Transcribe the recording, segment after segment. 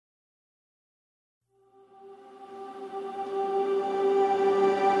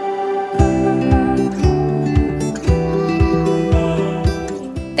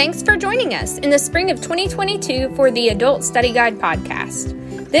Thanks for joining us in the spring of 2022 for the Adult Study Guide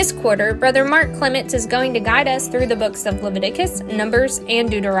podcast. This quarter, Brother Mark Clements is going to guide us through the books of Leviticus, Numbers, and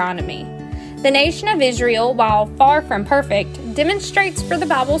Deuteronomy. The nation of Israel, while far from perfect, demonstrates for the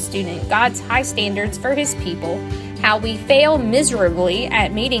Bible student God's high standards for His people, how we fail miserably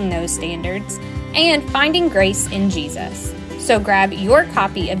at meeting those standards, and finding grace in Jesus. So grab your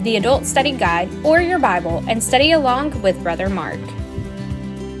copy of the Adult Study Guide or your Bible and study along with Brother Mark.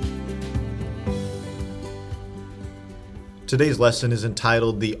 Today's lesson is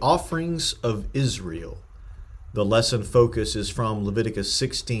entitled The Offerings of Israel. The lesson focus is from Leviticus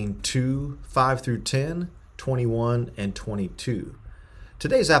 16:2, 5 through 10, 21, and 22.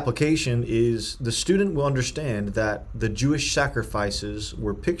 Today's application is the student will understand that the Jewish sacrifices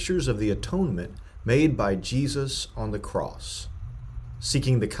were pictures of the atonement made by Jesus on the cross.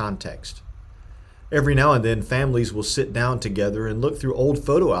 Seeking the context. Every now and then, families will sit down together and look through old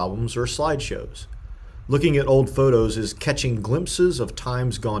photo albums or slideshows. Looking at old photos is catching glimpses of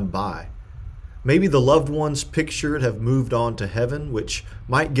times gone by. Maybe the loved ones pictured have moved on to heaven, which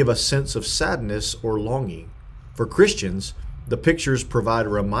might give a sense of sadness or longing. For Christians, the pictures provide a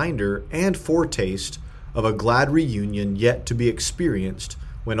reminder and foretaste of a glad reunion yet to be experienced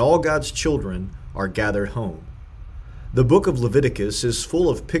when all God's children are gathered home. The book of Leviticus is full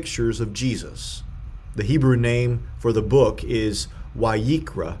of pictures of Jesus. The Hebrew name for the book is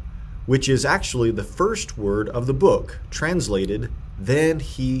Vayikra, which is actually the first word of the book, translated, "Then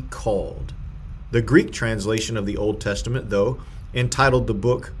he called." The Greek translation of the Old Testament, though, entitled the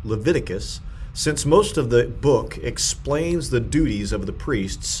book Leviticus, since most of the book explains the duties of the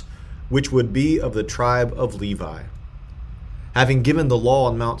priests, which would be of the tribe of Levi. Having given the law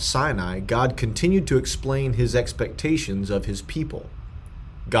on Mount Sinai, God continued to explain his expectations of his people.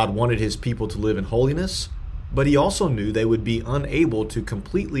 God wanted his people to live in holiness, but he also knew they would be unable to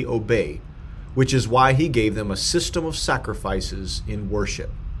completely obey, which is why he gave them a system of sacrifices in worship.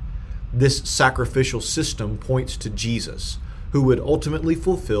 This sacrificial system points to Jesus, who would ultimately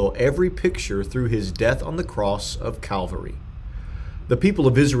fulfill every picture through his death on the cross of Calvary. The people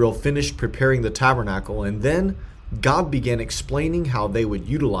of Israel finished preparing the tabernacle, and then God began explaining how they would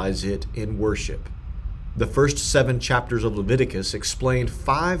utilize it in worship. The first 7 chapters of Leviticus explained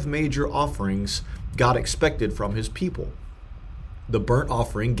 5 major offerings God expected from his people. The burnt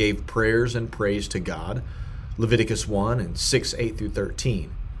offering gave prayers and praise to God, Leviticus 1 and 6, 8 through 13.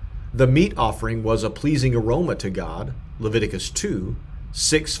 The meat offering was a pleasing aroma to God, Leviticus 2,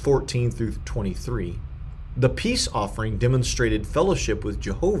 6, 14 through 23. The peace offering demonstrated fellowship with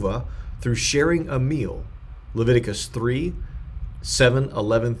Jehovah through sharing a meal, Leviticus 3, 7,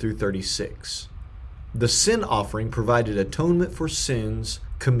 11 through 36. The sin offering provided atonement for sins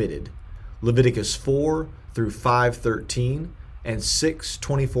committed, Leviticus 4 through 5:13 and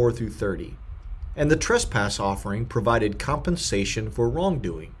 6:24 through 30. And the trespass offering provided compensation for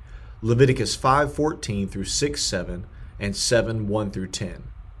wrongdoing, Leviticus 5:14 through 6:7 and 7:1 through 10.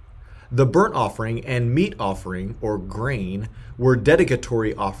 The burnt offering and meat offering, or grain, were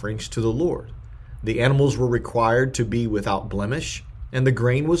dedicatory offerings to the Lord. The animals were required to be without blemish, and the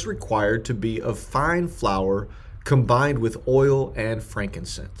grain was required to be of fine flour combined with oil and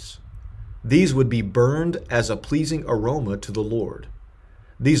frankincense. These would be burned as a pleasing aroma to the Lord.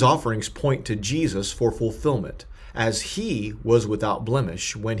 These offerings point to Jesus for fulfillment, as he was without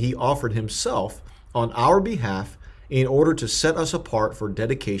blemish when he offered himself on our behalf in order to set us apart for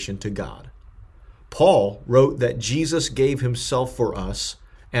dedication to God. Paul wrote that Jesus gave himself for us,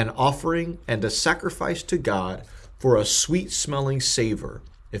 an offering and a sacrifice to God for a sweet-smelling savor,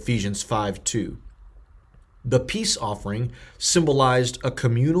 Ephesians 5:2. The peace offering symbolized a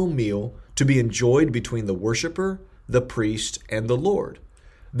communal meal to be enjoyed between the worshiper, the priest, and the Lord.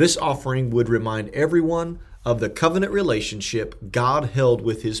 This offering would remind everyone of the covenant relationship God held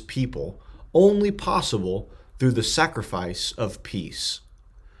with his people, only possible through the sacrifice of peace.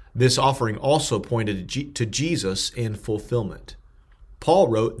 This offering also pointed to Jesus in fulfillment. Paul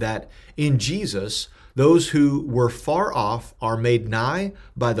wrote that in Jesus, those who were far off are made nigh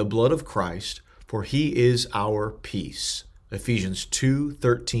by the blood of Christ, for he is our peace. Ephesians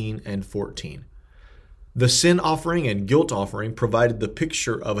 2:13 and 14. The sin offering and guilt offering provided the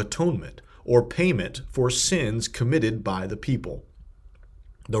picture of atonement, or payment for sins committed by the people.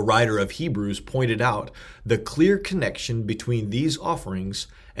 The writer of Hebrews pointed out the clear connection between these offerings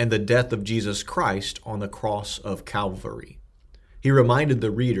and the death of Jesus Christ on the cross of Calvary. He reminded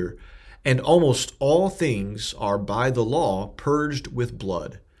the reader, "And almost all things are by the law purged with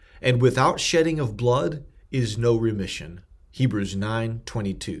blood, and without shedding of blood is no remission." Hebrews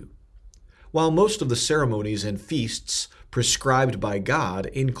 9:22. While most of the ceremonies and feasts prescribed by God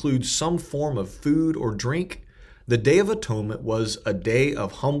include some form of food or drink, the Day of Atonement was a day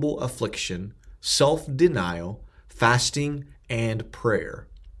of humble affliction, self-denial, fasting, and prayer.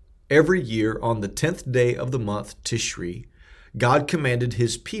 Every year on the 10th day of the month Tishri, God commanded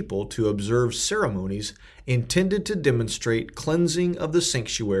his people to observe ceremonies intended to demonstrate cleansing of the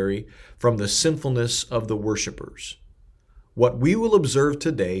sanctuary from the sinfulness of the worshipers. What we will observe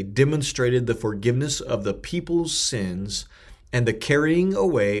today demonstrated the forgiveness of the people's sins and the carrying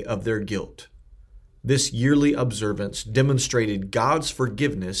away of their guilt. This yearly observance demonstrated God's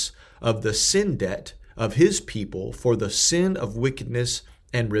forgiveness of the sin debt of his people for the sin of wickedness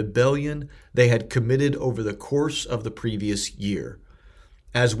and rebellion they had committed over the course of the previous year.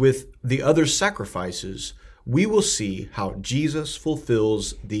 As with the other sacrifices, we will see how Jesus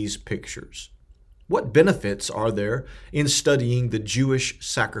fulfills these pictures. What benefits are there in studying the Jewish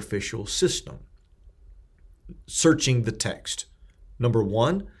sacrificial system? Searching the text. Number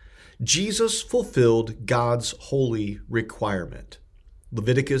 1, Jesus fulfilled God's holy requirement.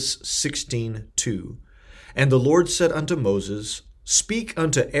 Leviticus 16:2. And the Lord said unto Moses, Speak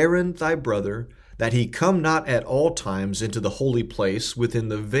unto Aaron thy brother, that he come not at all times into the holy place within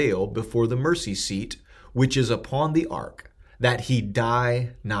the veil before the mercy seat, which is upon the ark, that he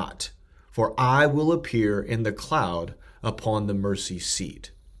die not. For I will appear in the cloud upon the mercy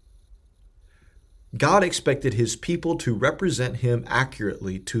seat. God expected his people to represent him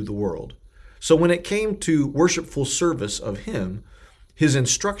accurately to the world. So when it came to worshipful service of him, his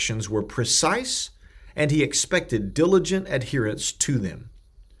instructions were precise, and he expected diligent adherence to them.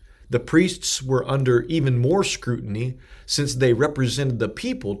 The priests were under even more scrutiny since they represented the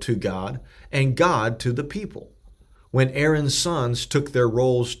people to God and God to the people. When Aaron's sons took their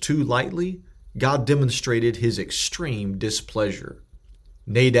roles too lightly, God demonstrated his extreme displeasure.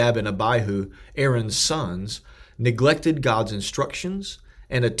 Nadab and Abihu, Aaron's sons, neglected God's instructions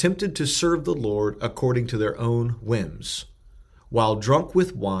and attempted to serve the Lord according to their own whims. While drunk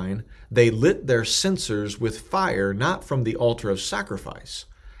with wine, they lit their censers with fire not from the altar of sacrifice,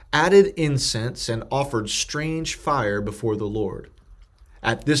 added incense, and offered strange fire before the Lord.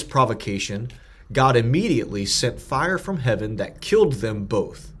 At this provocation, God immediately sent fire from heaven that killed them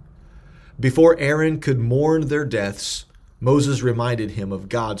both. Before Aaron could mourn their deaths, Moses reminded him of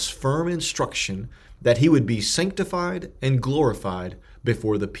God's firm instruction that he would be sanctified and glorified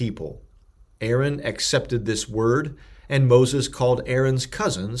before the people. Aaron accepted this word, and Moses called Aaron's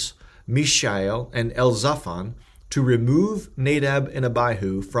cousins, Mishael and Elzaphan, to remove Nadab and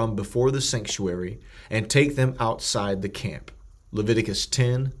Abihu from before the sanctuary and take them outside the camp. Leviticus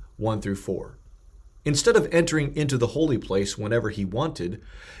 10:1-4. Instead of entering into the holy place whenever he wanted,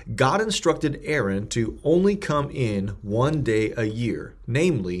 God instructed Aaron to only come in one day a year,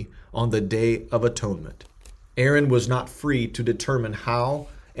 namely on the Day of Atonement. Aaron was not free to determine how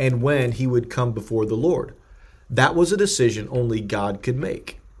and when he would come before the Lord. That was a decision only God could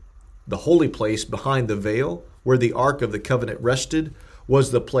make. The holy place behind the veil, where the Ark of the Covenant rested,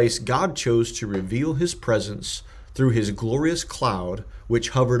 was the place God chose to reveal his presence through his glorious cloud which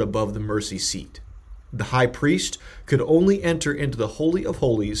hovered above the mercy seat. The high priest could only enter into the Holy of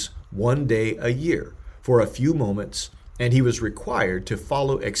Holies one day a year for a few moments, and he was required to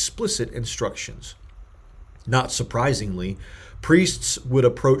follow explicit instructions. Not surprisingly, priests would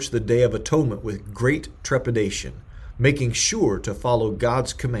approach the Day of Atonement with great trepidation, making sure to follow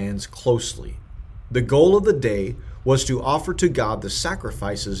God's commands closely. The goal of the day was to offer to God the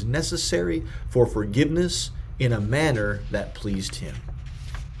sacrifices necessary for forgiveness in a manner that pleased him.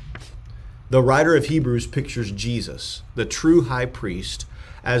 The writer of Hebrews pictures Jesus, the true high priest,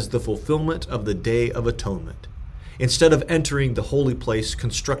 as the fulfillment of the Day of Atonement. Instead of entering the holy place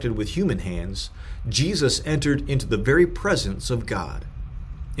constructed with human hands, Jesus entered into the very presence of God.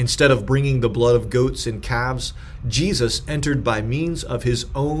 Instead of bringing the blood of goats and calves, Jesus entered by means of his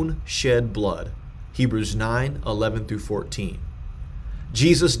own shed blood. Hebrews 9:11-14.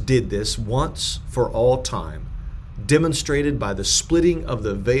 Jesus did this once for all time, demonstrated by the splitting of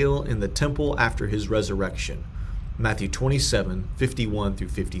the veil in the temple after his resurrection. Matthew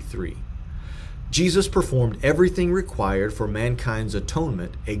 27:51-53. Jesus performed everything required for mankind's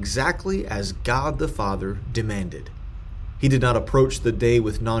atonement exactly as God the Father demanded. He did not approach the day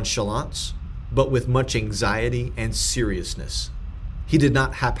with nonchalance, but with much anxiety and seriousness. He did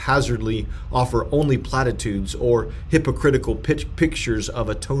not haphazardly offer only platitudes or hypocritical pictures of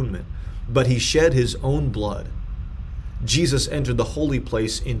atonement, but he shed his own blood. Jesus entered the holy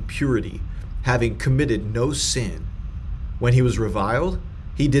place in purity, having committed no sin. When he was reviled,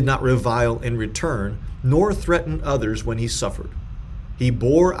 he did not revile in return, nor threaten others when he suffered. He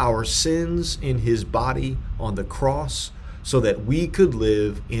bore our sins in his body on the cross so that we could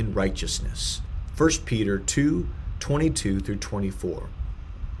live in righteousness. 1 Peter 2:22 through 24.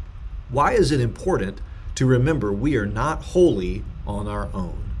 Why is it important to remember we are not holy on our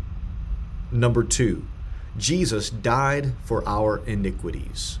own? Number 2, Jesus died for our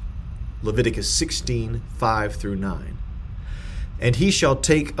iniquities. Leviticus 16:5 through 9. And he shall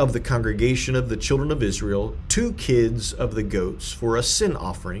take of the congregation of the children of Israel 2 kids of the goats for a sin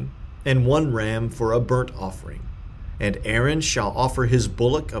offering, and 1 ram for a burnt offering. And Aaron shall offer his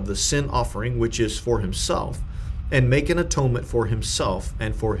bullock of the sin offering, which is for himself, and make an atonement for himself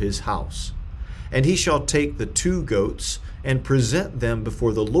and for his house. And he shall take the 2 goats and present them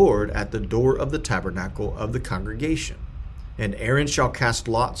before the Lord at the door of the tabernacle of the congregation. And Aaron shall cast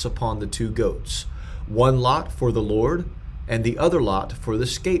lots upon the 2 goats, 1 lot for the Lord, and the other lot for the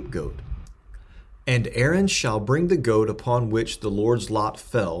scapegoat. And Aaron shall bring the goat upon which the Lord's lot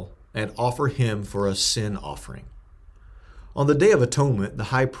fell, and offer him for a sin offering. On the Day of Atonement, the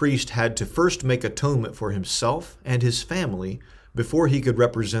high priest had to first make atonement for himself and his family before he could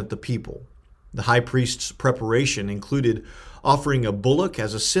represent the people. The high priest's preparation included offering a bullock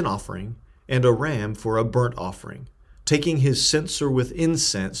as a sin offering and a ram for a burnt offering, taking his censer with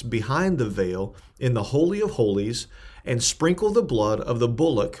incense behind the veil in the Holy of Holies, and sprinkle the blood of the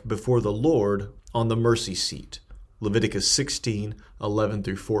bullock before the Lord on the mercy seat. Leviticus 16:11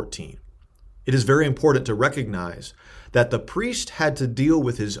 through 14. It is very important to recognize that the priest had to deal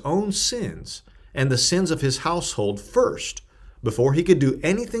with his own sins and the sins of his household first before he could do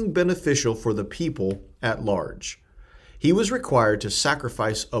anything beneficial for the people at large. He was required to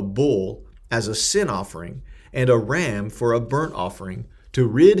sacrifice a bull as a sin offering and a ram for a burnt offering to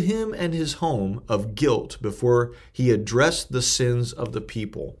rid him and his home of guilt before he addressed the sins of the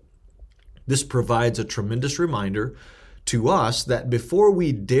people. This provides a tremendous reminder to us that before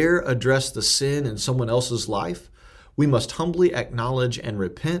we dare address the sin in someone else's life, we must humbly acknowledge and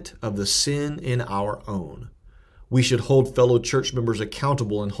repent of the sin in our own. We should hold fellow church members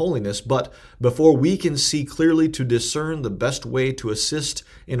accountable in holiness, but before we can see clearly to discern the best way to assist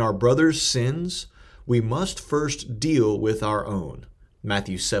in our brother's sins, we must first deal with our own.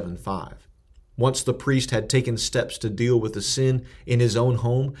 Matthew 7:5. Once the priest had taken steps to deal with the sin in his own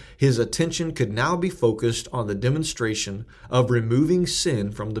home, his attention could now be focused on the demonstration of removing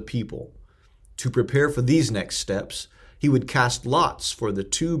sin from the people. To prepare for these next steps, he would cast lots for the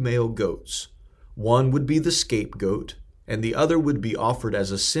 2 male goats. One would be the scapegoat, and the other would be offered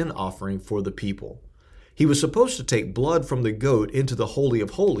as a sin offering for the people. He was supposed to take blood from the goat into the Holy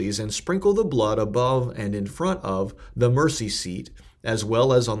of Holies and sprinkle the blood above and in front of the mercy seat, as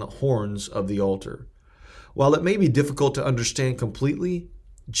well as on the horns of the altar. While it may be difficult to understand completely,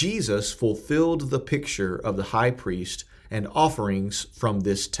 Jesus fulfilled the picture of the high priest and offerings from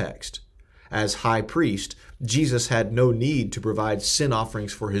this text. As high priest, Jesus had no need to provide sin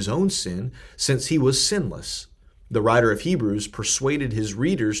offerings for his own sin, since he was sinless. The writer of Hebrews persuaded his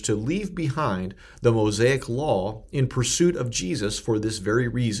readers to leave behind the Mosaic law in pursuit of Jesus for this very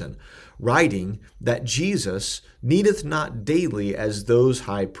reason, writing that Jesus needeth not daily as those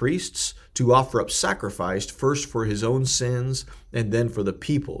high priests to offer up sacrifice first for his own sins and then for the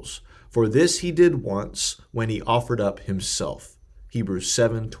people's. For this he did once when he offered up himself. Hebrews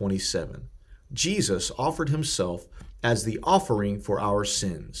 7:27. Jesus offered himself as the offering for our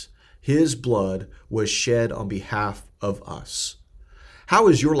sins. His blood was shed on behalf of us. How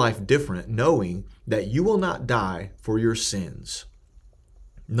is your life different knowing that you will not die for your sins?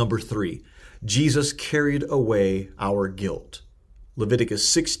 Number 3, Jesus carried away our guilt. Leviticus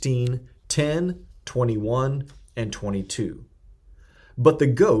 16:10, 21, and 22. But the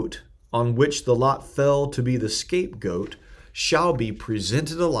goat on which the lot fell to be the scapegoat shall be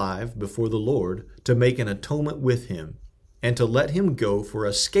presented alive before the Lord to make an atonement with him, and to let him go for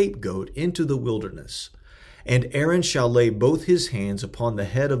a scapegoat into the wilderness. And Aaron shall lay both his hands upon the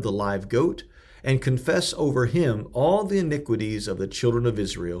head of the live goat, and confess over him all the iniquities of the children of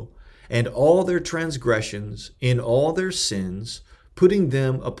Israel, and all their transgressions in all their sins, putting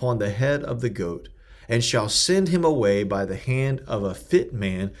them upon the head of the goat, and shall send him away by the hand of a fit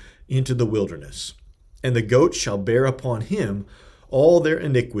man into the wilderness. And the goat shall bear upon him all their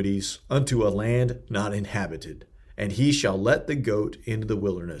iniquities unto a land not inhabited, and he shall let the goat into the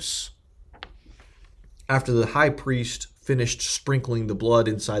wilderness. After the high priest finished sprinkling the blood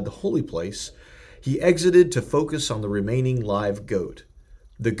inside the holy place, he exited to focus on the remaining live goat.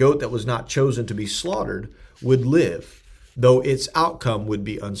 The goat that was not chosen to be slaughtered would live, though its outcome would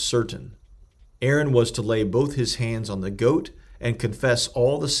be uncertain. Aaron was to lay both his hands on the goat and confess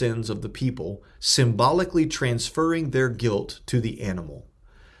all the sins of the people, symbolically transferring their guilt to the animal.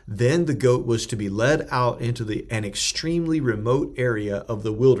 Then the goat was to be led out into an extremely remote area of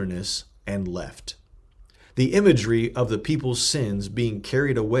the wilderness and left. The imagery of the people's sins being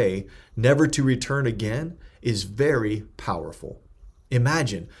carried away, never to return again, is very powerful.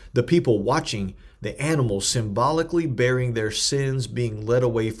 Imagine the people watching the animal symbolically bearing their sins being led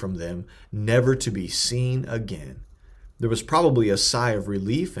away from them, never to be seen again. There was probably a sigh of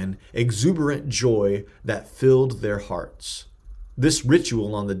relief and exuberant joy that filled their hearts. This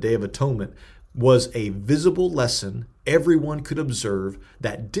ritual on the Day of Atonement was a visible lesson everyone could observe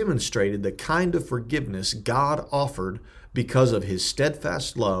that demonstrated the kind of forgiveness God offered because of his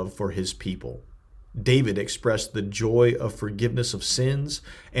steadfast love for his people. David expressed the joy of forgiveness of sins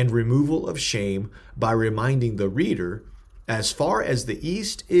and removal of shame by reminding the reader, "As far as the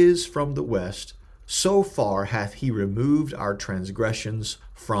east is from the west, so far hath he removed our transgressions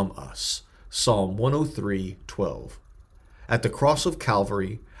from us." Psalm 103:12. At the cross of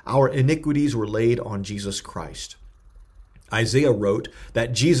Calvary, our iniquities were laid on Jesus Christ. Isaiah wrote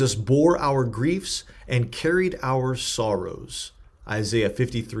that Jesus bore our griefs and carried our sorrows. Isaiah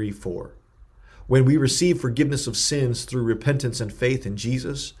 53:4. When we receive forgiveness of sins through repentance and faith in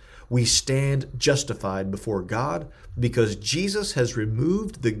Jesus, we stand justified before God because Jesus has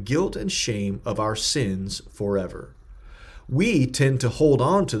removed the guilt and shame of our sins forever. We tend to hold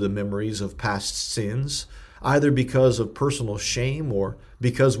on to the memories of past sins, either because of personal shame or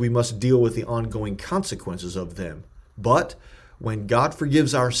because we must deal with the ongoing consequences of them. But when God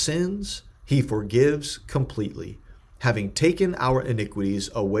forgives our sins, he forgives completely, having taken our iniquities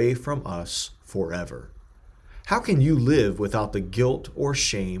away from us forever. How can you live without the guilt or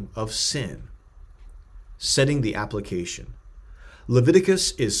shame of sin? Setting the application.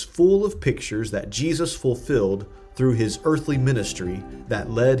 Leviticus is full of pictures that Jesus fulfilled through his earthly ministry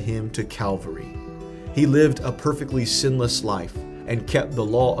that led him to Calvary. He lived a perfectly sinless life and kept the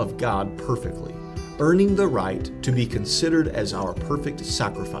law of God perfectly, earning the right to be considered as our perfect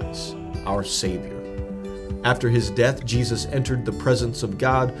sacrifice, our Savior. After his death, Jesus entered the presence of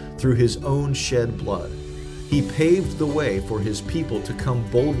God through his own shed blood. He paved the way for his people to come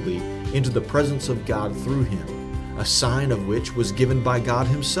boldly into the presence of God through him, a sign of which was given by God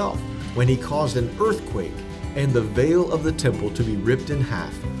himself when he caused an earthquake and the veil of the temple to be ripped in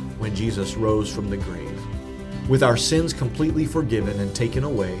half when Jesus rose from the grave. With our sins completely forgiven and taken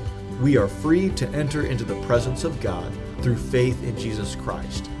away, we are free to enter into the presence of God through faith in Jesus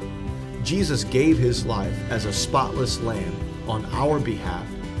Christ. Jesus gave his life as a spotless lamb on our behalf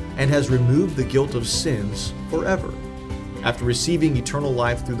and has removed the guilt of sins forever. After receiving eternal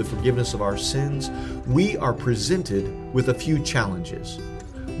life through the forgiveness of our sins, we are presented with a few challenges.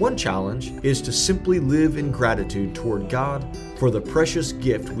 One challenge is to simply live in gratitude toward God for the precious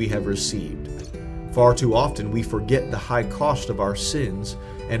gift we have received. Far too often we forget the high cost of our sins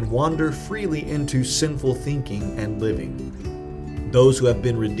and wander freely into sinful thinking and living. Those who have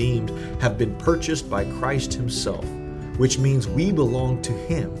been redeemed have been purchased by Christ himself, which means we belong to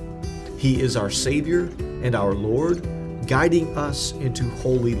him. He is our Savior and our Lord, guiding us into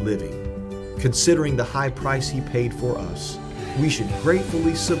holy living. Considering the high price he paid for us, we should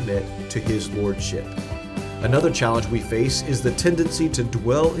gratefully submit to his lordship. Another challenge we face is the tendency to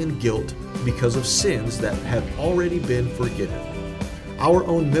dwell in guilt because of sins that have already been forgiven. Our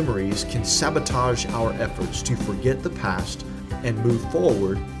own memories can sabotage our efforts to forget the past and move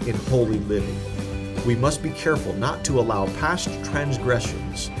forward in holy living. We must be careful not to allow past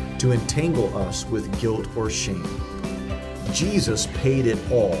transgressions to entangle us with guilt or shame. Jesus paid it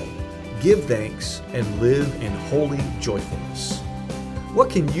all. Give thanks and live in holy joyfulness.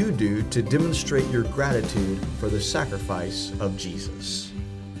 What can you do to demonstrate your gratitude for the sacrifice of Jesus?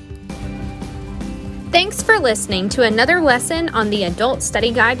 Thanks for listening to another lesson on the Adult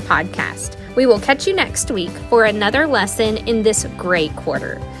Study Guide podcast. We will catch you next week for another lesson in this great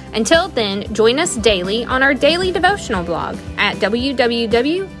quarter. Until then, join us daily on our daily devotional blog at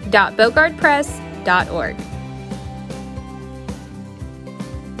www.bogardpress.org.